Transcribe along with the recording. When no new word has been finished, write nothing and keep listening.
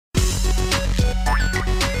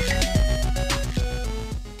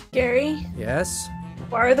Gary? Yes?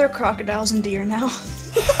 Why are there crocodiles and deer now?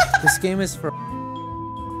 This game is for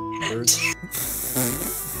birds.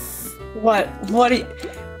 What?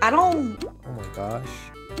 I don't... Oh my gosh.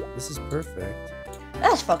 This is perfect.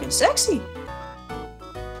 That's fucking sexy.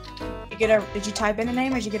 Did you type in a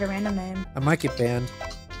name or did you get a random name? I might get banned.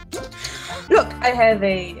 Look, I have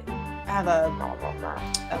a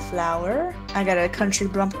flower. I got a country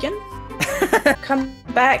bumpkin. Come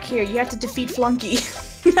back here. You have to defeat Flunky.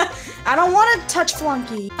 I don't want to touch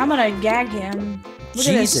Flunky. I'm gonna gag him. Look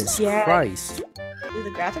Jesus at this. Christ. Dude,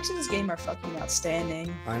 the graphics in this game are fucking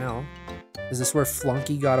outstanding. I know. Is this where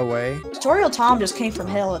Flunky got away? Tutorial Tom just came from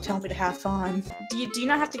hell to tell me to have fun. Do you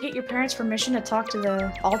not have to get your parents' permission to talk to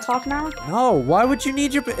the All Talk now? No, why would you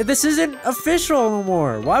need your... This isn't official no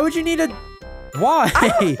more. Why would you need a... Why? I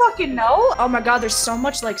don't fucking know. Oh my god, there's so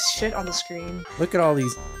much like shit on the screen. Look at all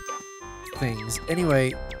these things.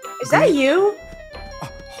 Anyway. Is that you?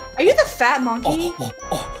 Are you the fat monkey?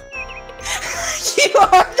 You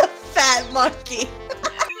are the fat monkey.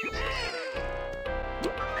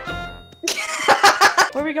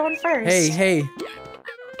 Where are we going first? Hey.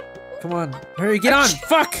 Come on. Hurry, get on.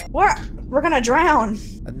 Fuck! We're gonna drown.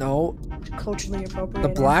 No. Culturally appropriate. The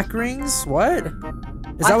black rings? What?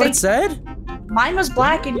 Is that what it said? Mine was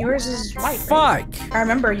black and yours is white. Fuck! Right? I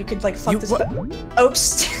remember you could like fuck this. Oops.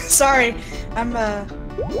 Sorry. I'm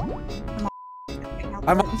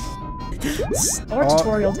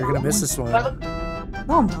tutorial. You're gonna miss this one.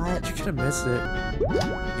 No, I'm not. You're gonna miss it.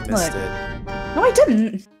 You missed it. No, I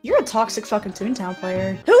didn't. You're a toxic fucking Toontown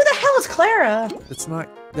player. Who the hell is Clara? It's not.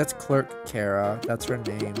 That's Clerk Kara. That's her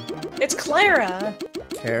name. It's Clara.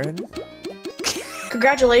 Karen?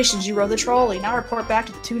 Congratulations, you rode the trolley. Now report back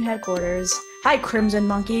to the Toon headquarters. Hi, Crimson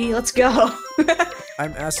Monkey. Let's go.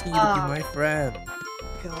 I'm asking you to be my friend.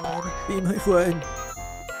 God. Be my friend.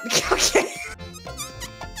 Okay.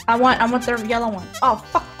 I want the yellow one. Oh,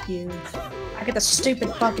 fuck you. I get the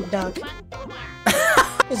stupid fucking duck.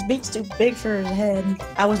 His beak's too big for his head.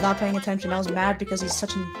 I was not paying attention. I was mad because he's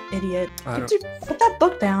such an idiot. Dude, put that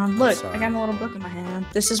book down. Look, I got a little book in my hand.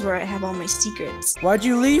 This is where I have all my secrets. Why'd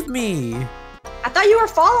you leave me? I thought you were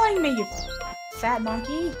following me, you fat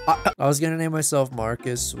monkey. I was gonna name myself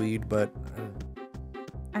Marcus Swede, but...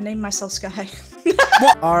 I named myself Sky.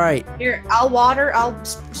 Alright. Here, I'll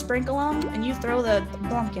sprinkle them, and you throw the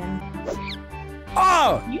pumpkin.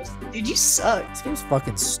 Oh! Dude, you suck. This game's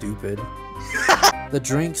fucking stupid. The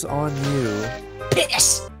drink's on you.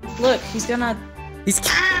 Piss! Look, he's gonna... He's...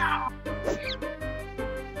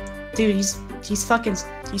 Dude, he's fucking...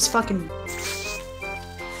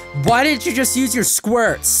 Why didn't you just use your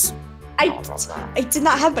squirts? I did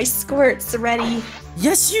not have my squirts ready.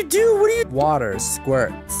 Yes, you do. What are you? Water,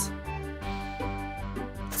 squirts.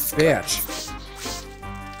 Bitch.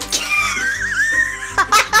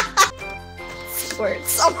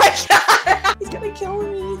 Squirts. Oh my god. He's gonna kill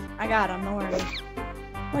me. I got him. Don't worry.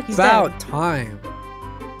 Look, he's About dead. time.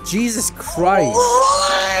 Jesus Christ.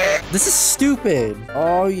 This is stupid.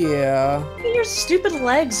 Oh yeah. Look at your stupid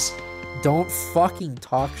legs. Don't fucking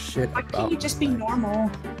talk shit Why about can't you just be me.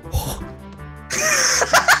 normal?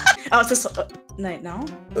 Oh, it's this. No.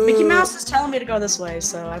 Mickey Mouse is telling me to go this way,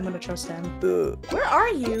 so I'm gonna trust him. Where are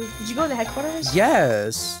you? Did you go to the headquarters?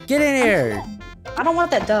 Yes. Get in here. I don't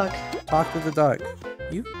want that duck. Talk to the duck.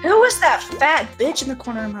 You? Who is that fat bitch in the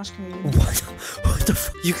corner of my screen? What the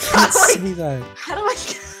f? You can't say that. How do I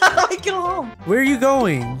get home? Where are you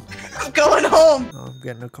going? I'm going home. Oh, I'm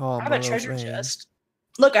getting a call. I have a treasure chest.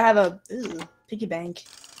 Look, I have a piggy bank.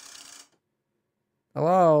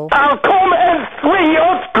 Hello? I'll come and swing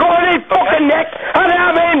your scrawny fucking neck, and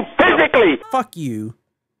I mean physically! Fuck you.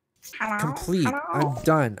 Hello? Complete. Hello? I'm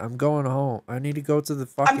done. I'm going home. I need to go to the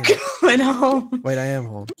fucking... I'm going home. Wait, I am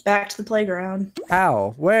home. Back to the playground.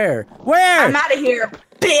 How? Where? Where? I'm out of here,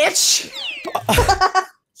 bitch!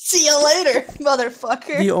 See you later,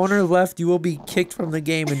 motherfucker. The owner left. You will be kicked from the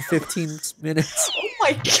game in 15 minutes. Oh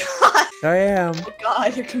my god. I am. Oh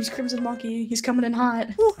god, here comes Crimson Monkey. He's coming in hot.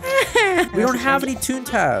 We don't have any toon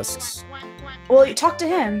tasks. Well, you talk to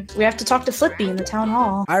him. We have to talk to Flippy in the town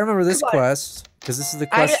hall. I remember this quest, because this is the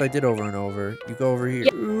quest I did over and over. You go over here.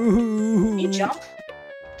 Yeah. Can you jump?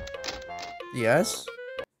 Yes?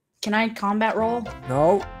 Can I combat roll?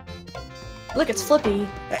 No. Look, it's Flippy.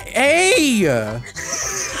 Hey!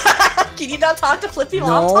 Can you not talk to Flippy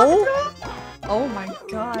while I'm talking to him? Oh my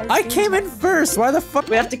god. I came in first. Why the fuck?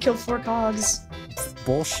 We have to kill 4 cogs.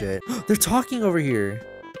 Bullshit. They're talking over here.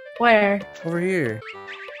 Where? Over here.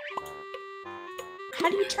 How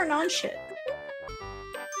do you turn on shit?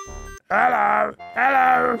 Hello,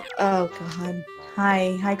 hello. Oh god.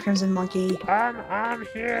 Hi, Crimson Monkey. I'm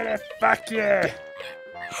here to fuck you.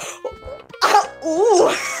 Ooh!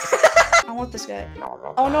 I want this guy.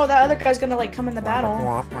 Oh no, that other guy's gonna like come in the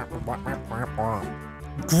battle.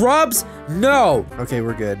 Grubs? No! Okay,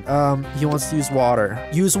 we're good. He wants to use water.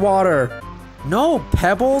 Use water! No,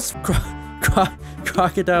 pebbles?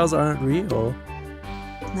 Crocodiles aren't real.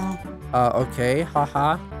 No. Okay,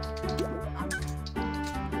 haha.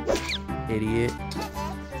 Idiot.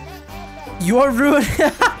 You are ruining.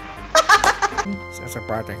 So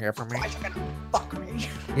surprised to hear from me. Fuck me.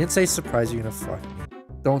 You didn't say surprise, you're gonna fuck me.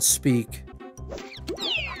 Don't speak.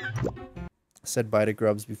 I said bye to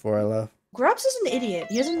Grubs before I left. Grubs is an idiot.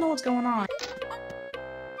 He doesn't know what's going on.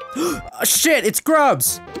 Shit, it's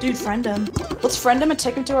Grubs! Dude, friend him. Let's friend him and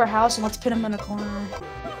take him to our house and let's put him in a corner.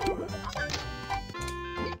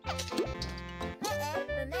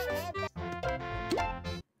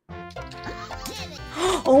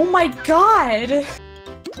 Oh my god!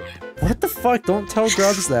 What the fuck? Don't tell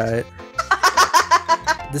Grubs that.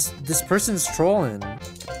 This person's trolling.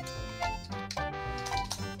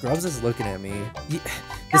 Grubs is looking at me.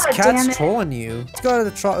 This God cat's trolling you. Let's go to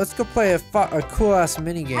the let's go play a cool ass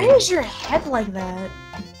mini game. Why is your head like that?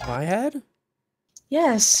 My head?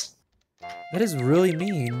 Yes. That is really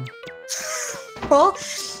mean. Well,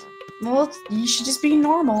 you should just be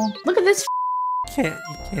normal. Look at this. You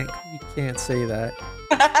can't say that.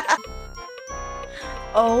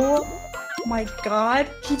 Oh my god,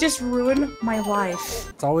 he just ruined my life.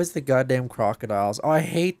 It's always the goddamn crocodiles. Oh, I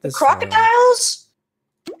hate this. Crocodiles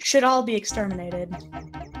should all be exterminated.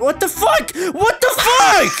 What the fuck? What the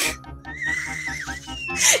fuck?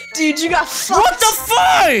 Dude, you got fucked. What the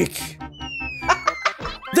fuck?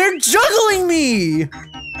 They're juggling me.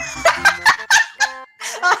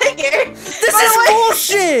 I hear. This is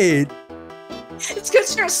bullshit. It's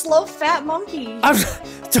because you're a slow, fat monkey.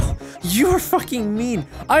 You are fucking mean.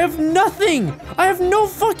 I have nothing. I have no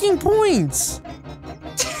fucking points.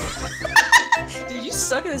 Dude, you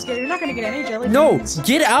suck at this game. You're not gonna get any jelly beans. No,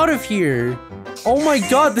 get out of here. Oh my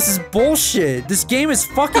god, this is bullshit. This game is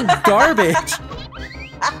fucking garbage.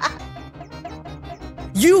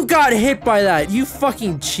 You got hit by that, you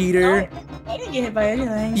fucking cheater. I didn't get hit by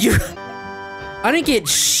anything. I didn't get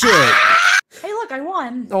shit. Hey, look, I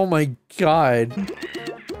won. Oh my god.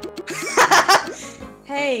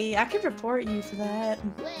 Hey, I could report you for that.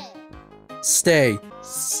 Stay.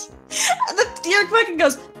 The deer fucking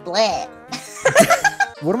goes bleh.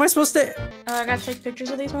 What am I supposed to? I gotta take pictures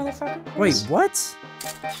of these motherfuckers. Wait, what?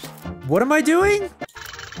 What am I doing?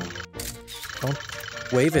 Don't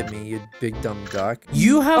wave at me, you big dumb duck.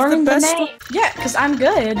 You have the best. Yeah, because I'm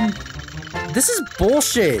good. This is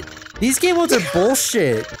bullshit. These game modes are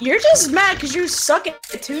bullshit. You're just mad because you suck at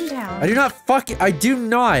Toontown. I do not I do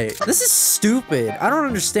not. This is stupid. I don't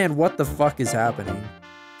understand what the fuck is happening.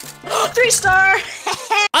 3-star!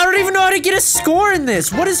 I don't even know how to get a score in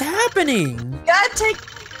this. What is happening?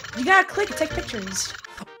 You gotta click and take pictures.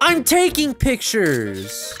 I'm taking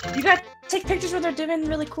pictures. You gotta take pictures where they're doing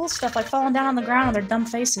really cool stuff, like falling down on the ground on their dumb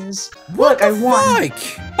faces. What the I won.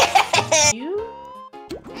 fuck? You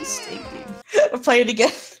stink, dude. We're playing it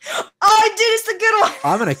again. Oh, dude, it's the good one.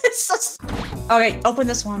 I'm gonna. Okay, open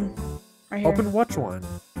this one. Right here. Open which one?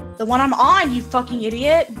 The one I'm on, you fucking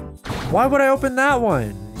idiot. Why would I open that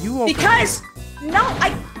one? You open Because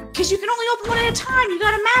you can only open one at a time. You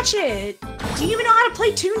gotta match it. Do you even know how to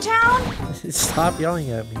play Toontown? Stop yelling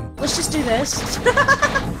at me. Let's just do this.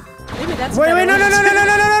 Maybe that's. Wait,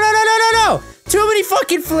 no! Too many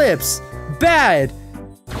fucking flips. Bad.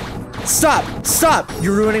 Stop!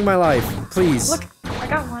 You're ruining my life. Please. Look, I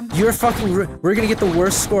got one. You're fucking. We're gonna get the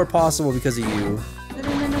worst score possible because of you.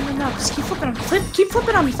 No. Just keep flipping on me. Keep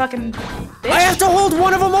flipping on me, fucking bitch. I have to hold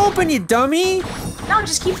one of them open, you dummy. No,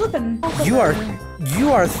 just keep flipping. You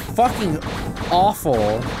are fucking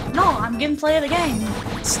awful. No, I'm getting play of the game.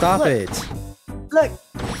 Stop it. Look.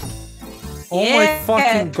 Oh my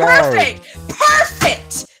fucking god.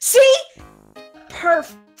 Perfect! See?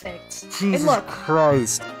 Perfect. Jesus and look,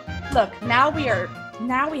 Christ. Look, now we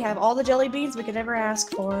have all the jelly beans we could ever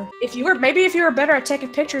ask for. Maybe if you were better at taking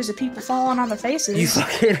pictures of people falling on their faces. You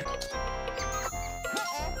fucking.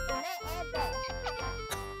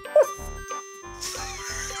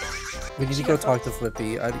 We need to go talk to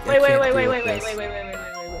Flippy. Wait.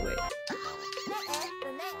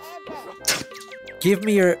 Give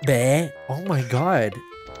me your bleh. Oh my god.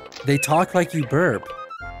 They talk like you burp.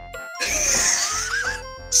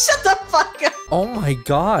 Shut the fuck up. Oh my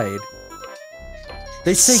god.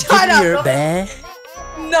 They say Shut give me up. your bleh.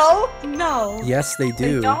 No. Yes, they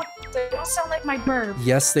do. They don't sound like my burp.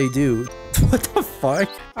 Yes, they do. What the fuck?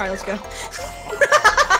 Alright, let's go.